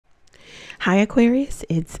Hi Aquarius,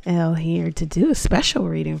 it's Elle here to do a special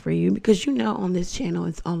reading for you because you know on this channel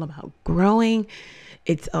it's all about growing,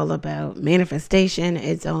 it's all about manifestation,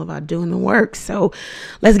 it's all about doing the work. So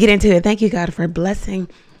let's get into it. Thank you, God, for blessing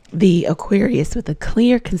the Aquarius with a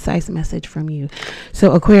clear, concise message from you.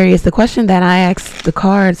 So Aquarius, the question that I asked the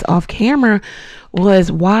cards off camera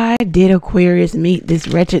was, why did Aquarius meet this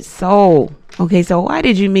wretched soul? Okay, so why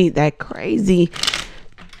did you meet that crazy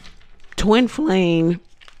twin flame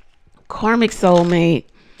karmic soulmate,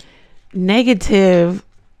 negative,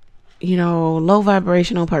 low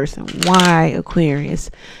vibrational person? Why,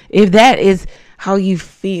 Aquarius? If that is how you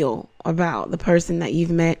feel about the person that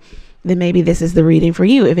you've met, then maybe this is the reading for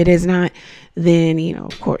you. If it is not, then,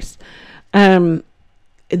 of course.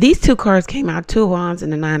 These two cards came out, Two of Wands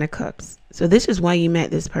and the Nine of Cups. So this is why you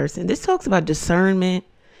met this person. This talks about discernment.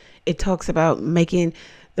 It talks about making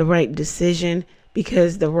the right decision,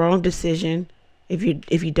 because the wrong decision, if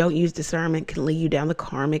you don't use discernment, can lead you down the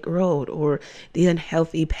karmic road or the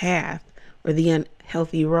unhealthy path or the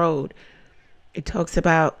unhealthy road. It talks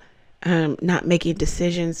about not making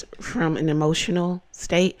decisions from an emotional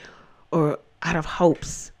state or out of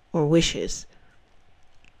hopes or wishes.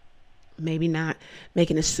 Maybe not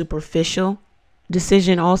making a superficial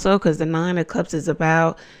decision also, because the Nine of Cups is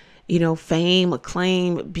about, fame,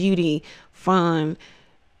 acclaim, beauty, fun,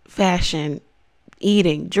 fashion,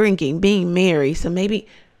 eating, drinking, being merry. So maybe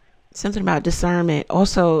something about discernment.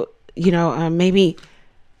 Also, maybe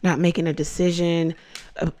not making a decision.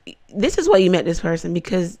 This is why you met this person,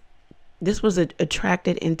 because this was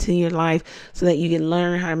attracted into your life so that you can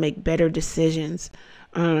learn how to make better decisions.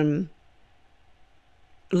 Learn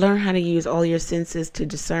how to use all your senses to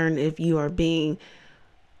discern if you are being,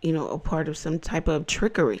 a part of some type of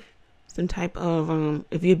trickery, some type of,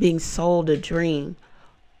 if you're being sold a dream.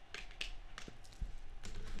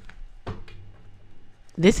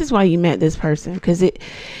 This is why you met this person, because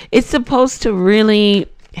it's supposed to really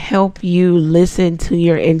help you listen to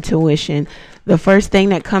your intuition. The first thing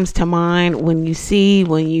that comes to mind when you see,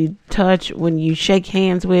 when you touch, when you shake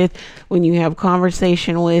hands with, when you have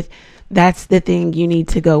conversation with, that's the thing you need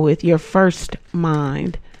to go with, your first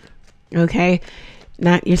mind. Okay?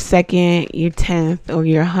 Not your second, your 10th, or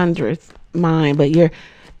your 100th mind, but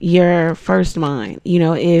your first mind.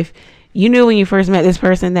 If you knew when you first met this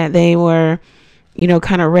person that they were,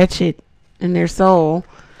 kind of wretched in their soul,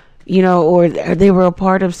 or they were a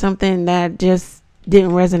part of something that just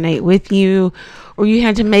didn't resonate with you, or you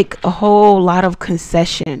had to make a whole lot of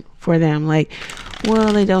concession for them. Like,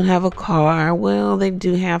 well, they don't have a car. Well, they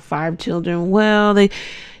do have 5 children. Well,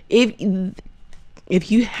 if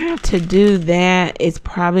you have to do that, it's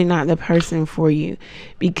probably not the person for you,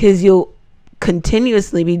 because you'll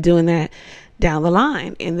continuously be doing that down the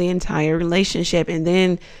line in the entire relationship. And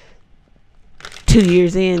then 2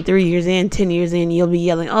 years in, 3 years in, 10 years in, you'll be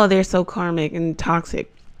yelling, oh, they're so karmic and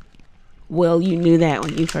toxic. Well, you knew that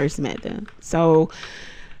when you first met them. So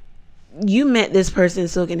you met this person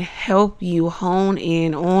so it can help you hone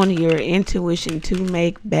in on your intuition to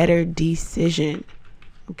make better decision.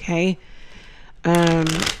 Okay.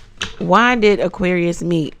 Why did Aquarius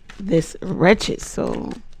meet this wretched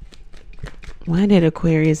soul? Why did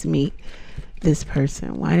Aquarius meet this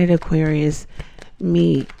person? Why did Aquarius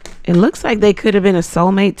meet? It looks like they could have been a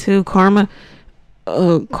soulmate too. Karmic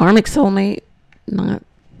soulmate, not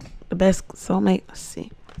the best soulmate. Let's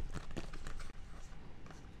see.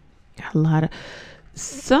 A lot of,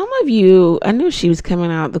 some of you, I knew she was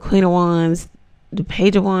coming out. The Queen of Wands, the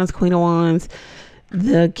Page of Wands, Queen of Wands,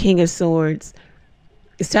 the King of Swords.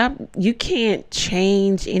 Stop. You can't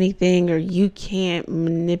change anything, or you can't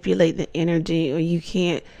manipulate the energy, or you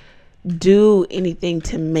can't do anything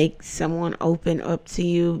to make someone open up to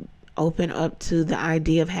you, open up to the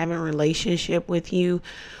idea of having a relationship with you,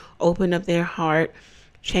 open up their heart,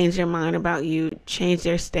 change their mind about you, change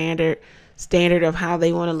their standard of how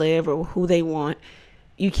they want to live or who they want.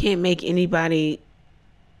 You can't make anybody,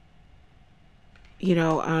 you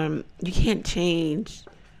can't change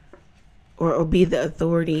or be the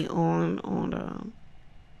authority on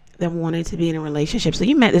them wanting to be in a relationship. So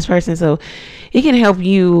you met this person so it can help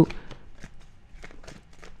you.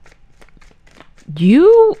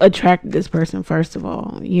 You attracted this person, first of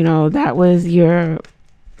all. That was the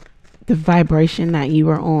vibration that you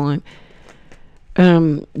were on.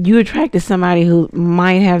 You attracted somebody who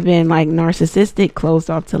might have been like narcissistic, closed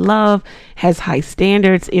off to love, has high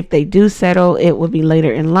standards. If they do settle, it will be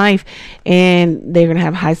later in life, and they're going to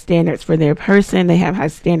have high standards for their person. They have high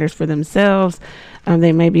standards for themselves.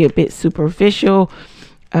 They may be a bit superficial.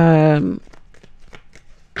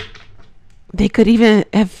 They could even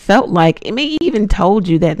have felt like, it may even told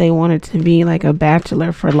you that they wanted to be like a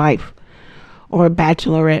bachelor for life, or a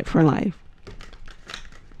bachelorette for life.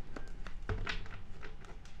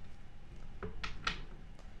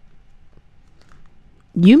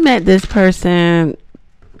 You met this person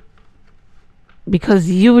because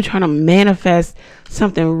you were trying to manifest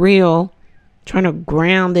something real, trying to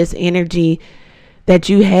ground this energy that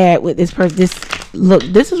you had with this person.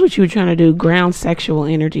 This is what you were trying to do: ground sexual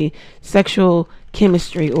energy, sexual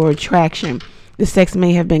chemistry or attraction. The sex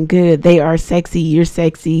may have been good. They are sexy. You're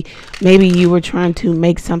sexy. Maybe you were trying to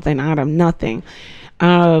make something out of nothing.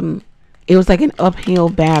 It was like an uphill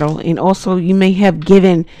battle. And also you may have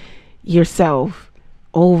given yourself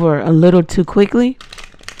over a little too quickly.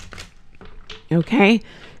 Okay.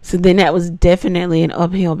 So then that was definitely an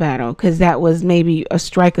uphill battle, because that was maybe a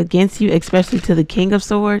strike against you, especially to the King of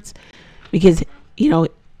Swords, because, you know,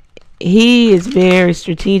 he is very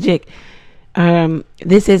strategic.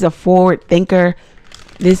 This is a forward thinker.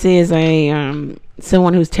 This is a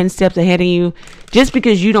someone who's 10 steps ahead of you. Just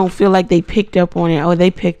because you don't feel like they picked up on it,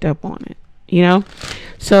 they picked up on it, you know.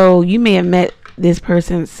 So you may have met this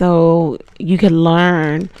person so you can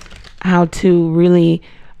learn how to really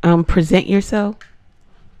present yourself,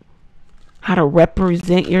 how to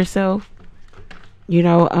represent yourself. You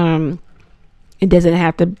know, it doesn't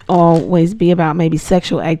have to always be about maybe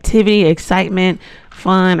sexual activity, excitement,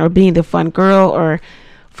 fun, or being the fun girl or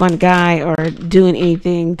fun guy, or doing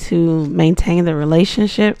anything to maintain the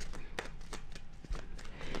relationship.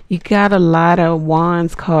 You got a lot of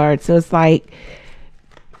wands cards, so it's like,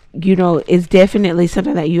 you know, it's definitely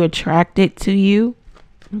something that you attracted to you.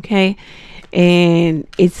 Okay. And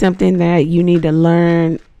it's something that you need to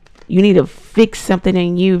learn. You need to fix something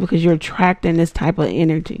in you, because you're attracting this type of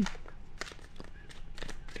energy.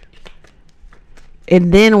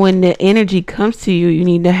 And then when the energy comes to you, you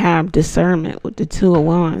need to have discernment with the Two of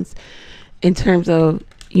Wands in terms of,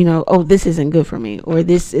 you know, oh, this isn't good for me, or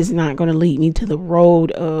this is not going to lead me to the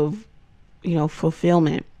road of, you know,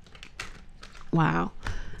 fulfillment. Wow.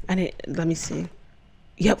 Let me see.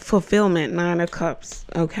 Yep. Fulfillment. 9 of Cups.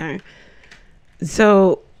 Okay.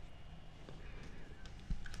 So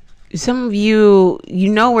some of you, you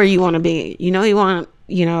know where you want to be. You know, you want,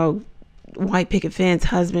 you know, white picket fence,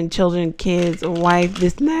 husband, children, kids, a wife,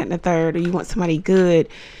 this and that and the third, or you want somebody good,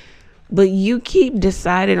 but you keep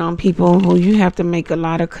deciding on people who you have to make a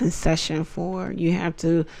lot of concession for. You have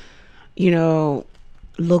to, you know,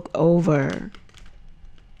 look over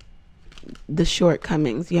the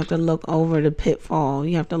shortcomings. You have to look over the pitfall.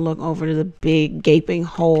 You have to look over the big gaping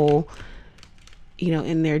hole, you know,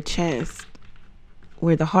 in their chest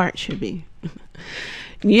where the heart should be.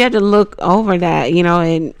 You have to look over that, you know,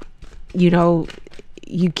 and you know,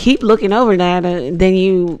 you keep looking over that, and then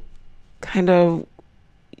you kind of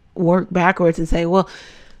work backwards and say, well,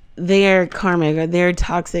 they're karmic, or they're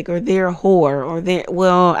toxic, or they're a whore, or they're,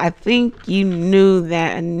 well, I think you knew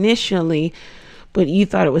that initially, but you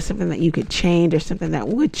thought it was something that you could change, or something that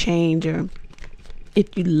would change, or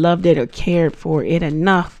if you loved it or cared for it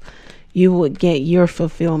enough, you would get your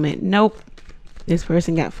fulfillment. Nope. This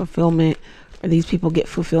person got fulfillment, or these people get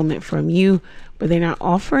fulfillment from you, but they're not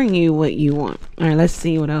offering you what you want. All right, let's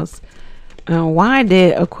see what else. Why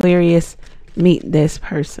did Aquarius meet this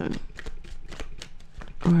person?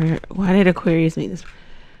 Or why did Aquarius meet this?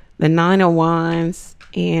 The 9 of Wands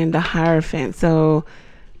and the Hierophant. So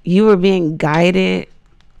you were being guided.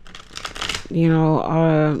 You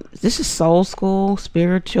know, this is soul school,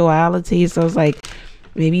 spirituality. So it's like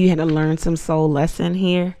maybe you had to learn some soul lesson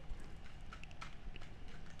here.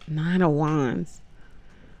 9 of Wands.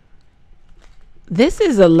 This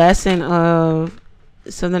is a lesson of,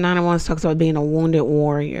 so the 9 of Wands talks about being a wounded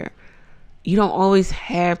warrior. You don't always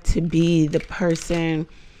have to be the person,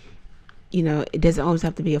 you know, it doesn't always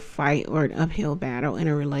have to be a fight or an uphill battle in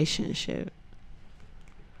a relationship.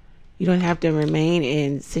 You don't have to remain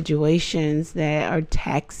in situations that are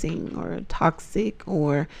taxing or toxic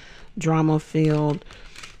or drama filled.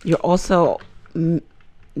 You also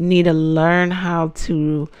need to learn how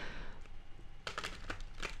to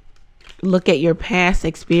look at your past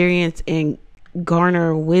experience and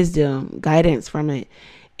garner wisdom, guidance from it.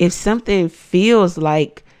 If something feels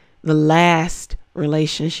like the last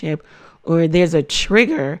relationship, or there's a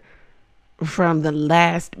trigger from the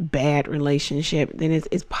last bad relationship, then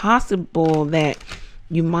it's possible that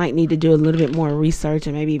you might need to do a little bit more research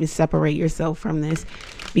and maybe even separate yourself from this,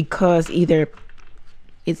 because either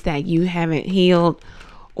it's that you haven't healed,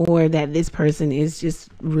 or that this person is just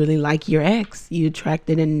really like your ex. You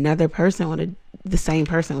attracted another person with the same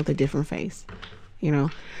person with a different face, you know.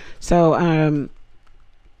 So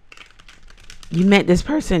you met this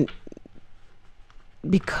person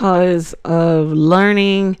because of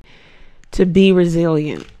learning to be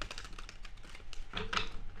resilient.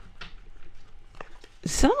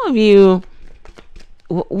 some of you,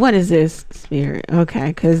 what is this, Spirit? Okay,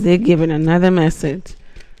 because they're giving another message.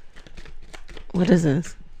 What is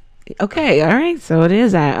this? Okay, all right, so it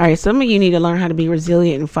is that. All right, some of you need to learn how to be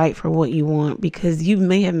resilient and fight for what you want, because you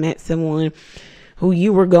may have met someone who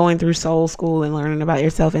you were going through soul school and learning about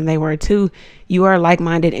yourself, and they were too. You are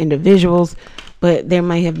like-minded individuals, but there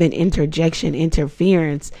may have been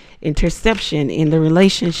interference, interception in the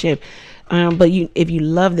relationship. But if you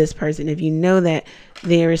love this person, if you know that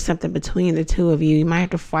there is something between the two of you, you might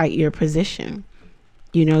have to fight your position.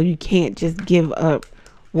 You can't just give up,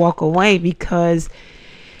 walk away, because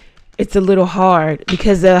it's a little hard,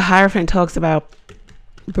 because the Hierophant talks about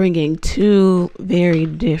bringing two very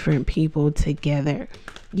different people together,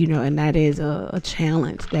 and that is a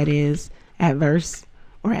challenge, that is adverse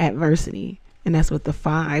or adversity. And that's what the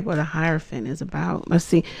 5 or the Hierophant is about. Let's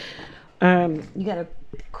see. You got a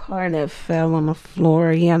card that fell on the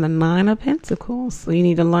floor. Yeah, the 9 of Pentacles. So you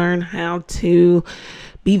need to learn how to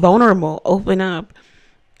be vulnerable, open up,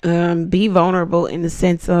 be vulnerable in the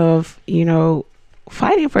sense of,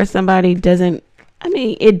 fighting for somebody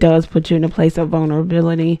it does put you in a place of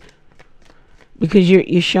vulnerability, because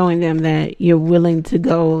you're showing them that you're willing to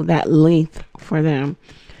go that length for them.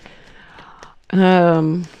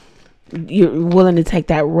 You're willing to take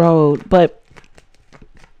that road. But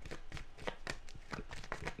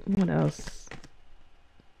what else?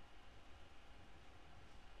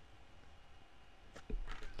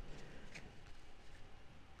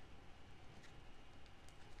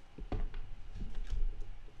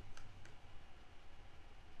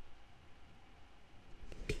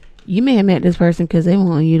 You may have met this person because they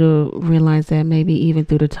want you to realize that maybe even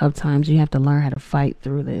through the tough times, you have to learn how to fight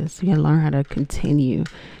through this. You got to learn how to continue.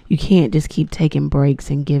 You can't just keep taking breaks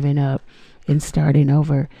and giving up and starting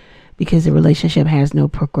over, because the relationship has no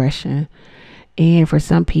progression. And for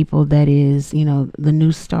some people, that is, the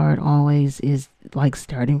new start always is like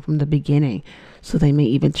starting from the beginning. So they may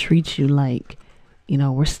even treat you like,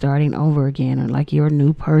 we're starting over again, or like you're a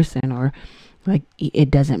new person, or like it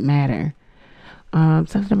doesn't matter.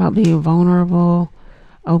 Something about being vulnerable,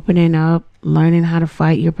 opening up, learning how to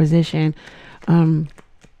fight your position.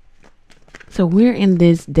 So we're in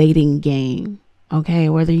this dating game, okay,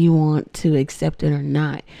 whether you want to accept it or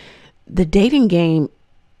not. The dating game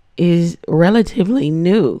is relatively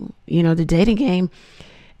new. The dating game,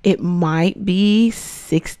 it might be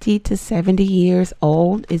 60 to 70 years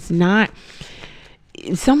old. It's not.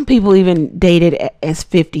 Some people even dated as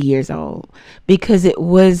 50 years old, because it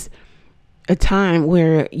was a time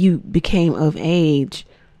where you became of age.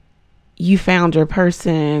 You found your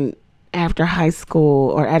person after high school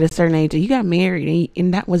or at a certain age, you got married,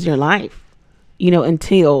 and that was your life,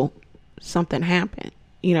 until something happened,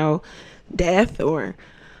 death or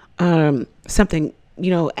something,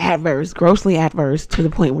 adverse, grossly adverse, to the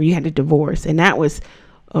point where you had to divorce. And that was,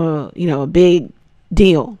 a big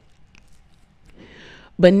deal.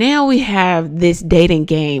 But now we have this dating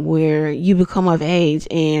game where you become of age,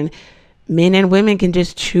 and men and women can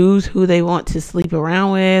just choose who they want to sleep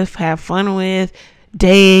around with, have fun with,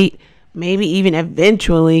 date, maybe even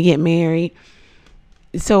eventually get married.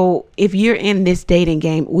 So if you're in this dating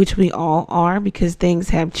game, which we all are, because things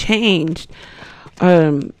have changed,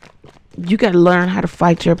 you got to learn how to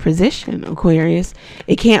fight your position, Aquarius.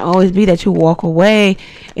 It can't always be that you walk away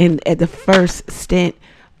at the first stint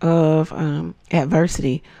of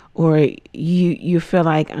adversity, or you feel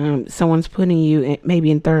like someone's putting you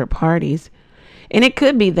maybe in third parties. And it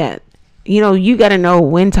could be that, you got to know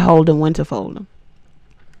when to hold them, when to fold them.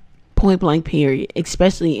 Point blank, period.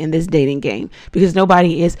 Especially in this dating game, because no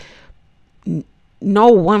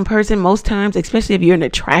one person, most times, especially if you're an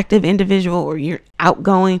attractive individual or you're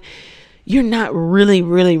outgoing, you're not really,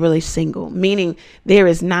 really, really single. Meaning there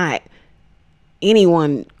is not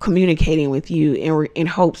anyone communicating with you in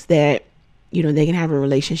hopes that, they can have a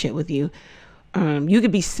relationship with you. You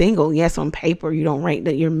could be single. Yes, on paper, you don't write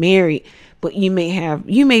that you're married, but you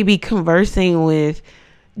may be conversing with,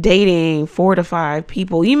 dating 4 to 5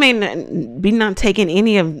 people. You may not taking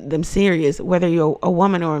any of them serious, whether you're a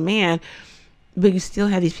woman or a man, but you still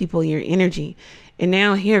have these people in your energy. And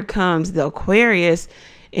now here comes the Aquarius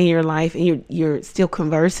in your life, and you're still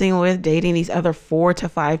conversing with, dating these other 4 to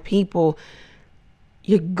 5 people.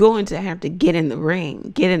 You're going to have to get in the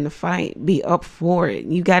ring, get in the fight, be up for it.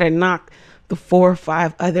 You got to knock the 4 or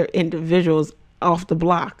 5 other individuals off the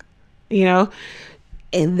block, and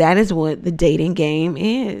that is what the dating game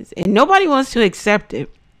is. And nobody wants to accept it.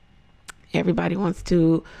 Everybody wants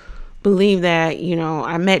to believe that,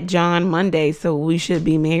 I met John Monday, so we should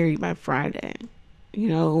be married by Friday,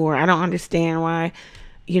 or I don't understand why,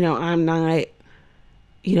 I'm not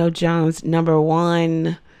you know, John's number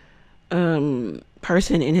one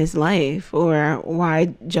person in his life, or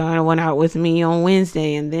why John went out with me on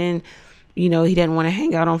Wednesday and then, you know, he didn't want to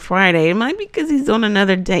hang out on Friday. It might be because he's on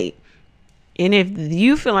another date. And if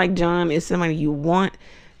you feel like John is somebody you want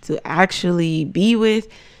to actually be with,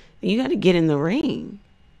 you got to get in the ring.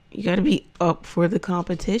 You got to be up for the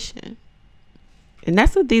competition. And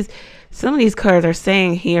that's what some of these cards are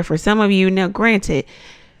saying here for some of you. Now, granted,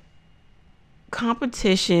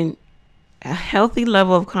 competition, a healthy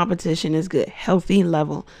level of competition is good. Healthy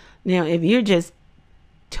level. Now, if you're just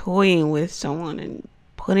toying with someone and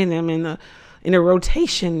putting them in a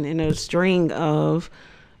rotation, in a string of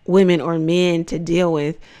women or men to deal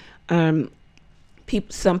with,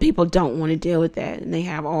 some people don't want to deal with that, and they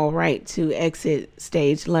have all right to exit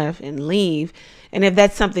stage left and leave. And if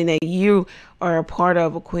that's something that you are a part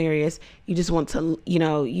of, Aquarius, you just want to, you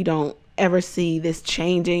know, you don't ever see this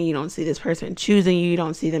changing, you don't see this person choosing you, you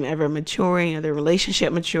don't see them ever maturing or their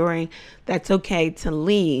relationship maturing, that's okay to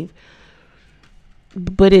leave.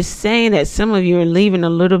 But it's saying that some of you are leaving a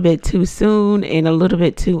little bit too soon and a little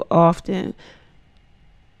bit too often,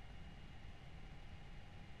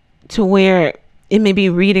 to where it may be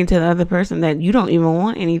reading to the other person that you don't even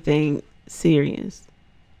want anything serious,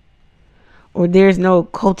 or there's no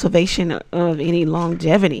cultivation of any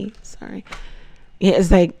longevity. Sorry. Yeah,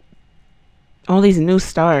 it's like all these new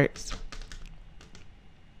starts.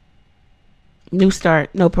 New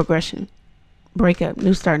start, no progression. Breakup,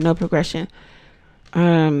 new start, no progression.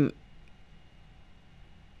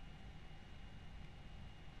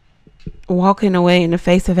 Walking away in the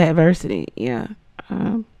face of adversity. Yeah.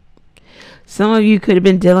 Some of you could have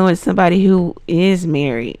been dealing with somebody who is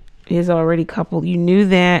married, is already coupled. You knew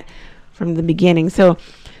that from the beginning. So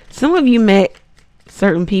some of you met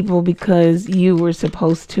certain people because you were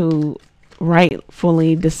supposed to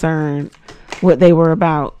rightfully discern what they were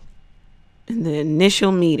about in the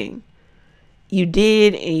initial meeting. You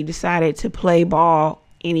did, and you decided to play ball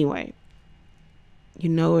anyway. You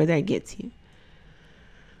know where that gets you.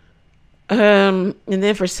 And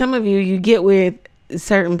then for some of you, you get with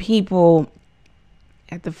certain people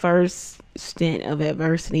at the first stint of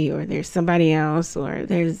adversity, or there's somebody else, or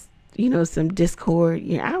there's, you know, some discord,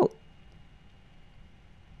 you're out.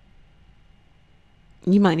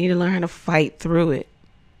 You might need to learn how to fight through it,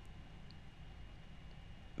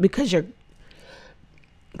 because your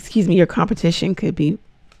competition could be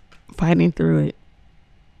fighting through it.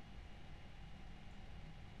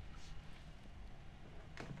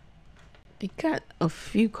 You got a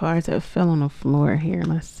few cards that fell on the floor here.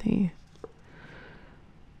 Let's see.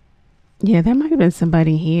 Yeah, there might have been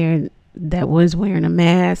somebody here that was wearing a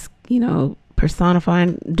mask, you know,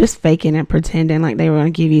 personifying, just faking and pretending like they were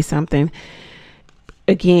going to give you something.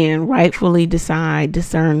 Again, rightfully decide,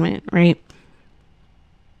 discernment, right?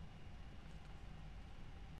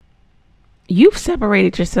 You've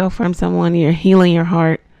separated yourself from someone, you're healing your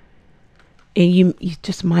heart, and you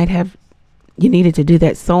just might have, you needed to do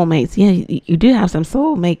that soulmates. Yeah, you do have some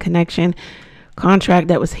soulmate connection, contract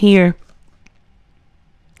that was here.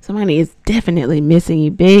 Somebody is definitely missing you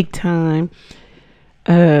big time.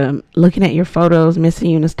 Looking at your photos, missing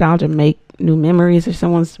you, nostalgia, make new memories, or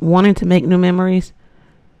someone's wanting to make new memories.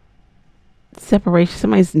 Separation,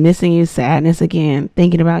 somebody's missing you, sadness again,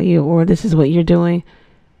 thinking about you, or this is what you're doing.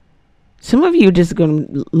 Some of you are just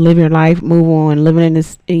going to live your life, move on, living in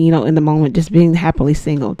this, you know, in the moment, just being happily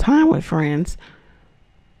single, time with friends.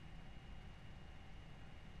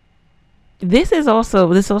 This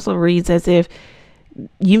also reads as if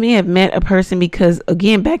you may have met a person because,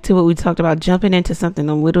 again, back to what we talked about, jumping into something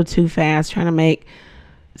a little too fast, trying to make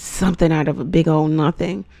something out of a big old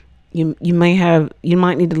nothing. You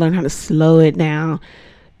might need to learn how to slow it down,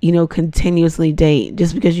 you know, continuously date.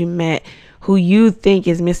 Just because you met who you think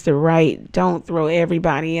is Mr. Right, don't throw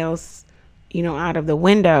everybody else, you know, out of the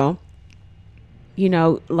window. You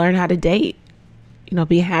know, learn how to date, you know,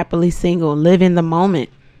 be happily single, live in the moment.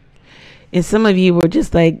 And some of you were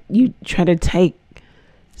just like, you try to take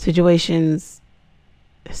situations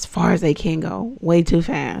as far as they can go, way too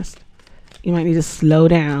fast. You might need to slow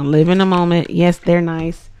down, live in the moment. Yes, they're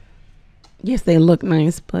nice. Yes, they look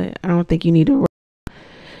nice, but I don't think you need to.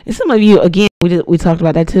 And some of you, again, we talked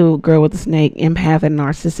about that too, girl with the snake, empath and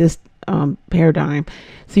narcissist paradigm.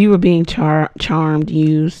 So you were being charmed,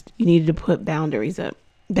 used. You needed to put boundaries up.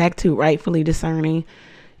 Back to rightfully discerning.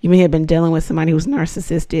 You may have been dealing with somebody who's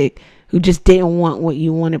narcissistic, who just didn't want what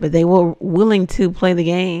you wanted, but they were willing to play the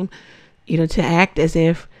game, you know, to act as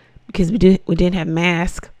if, because we didn't have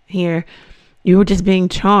masks here. You were just being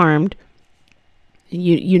charmed.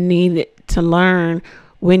 You need to learn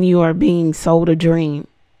when you are being sold a dream.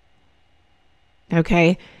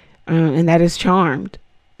 Okay. And that is charmed.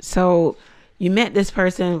 So you met this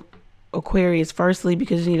person, Aquarius, firstly,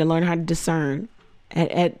 because you need to learn how to discern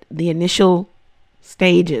at the initial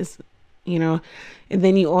stages, you know, and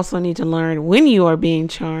then you also need to learn when you are being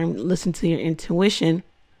charmed, listen to your intuition.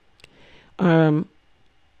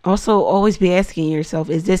 Also always be asking yourself,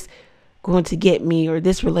 is this going to get me, or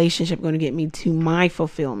this relationship going to get me to my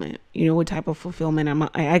fulfillment? You know, what type of fulfillment am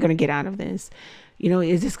I going to get out of this? You know,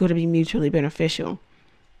 is this going to be mutually beneficial?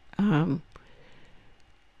 I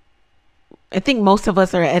think most of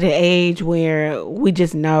us are at an age where we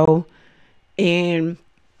just know, and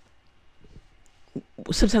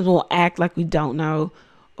sometimes we'll act like we don't know,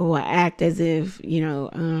 or we'll act as if, you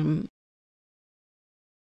know,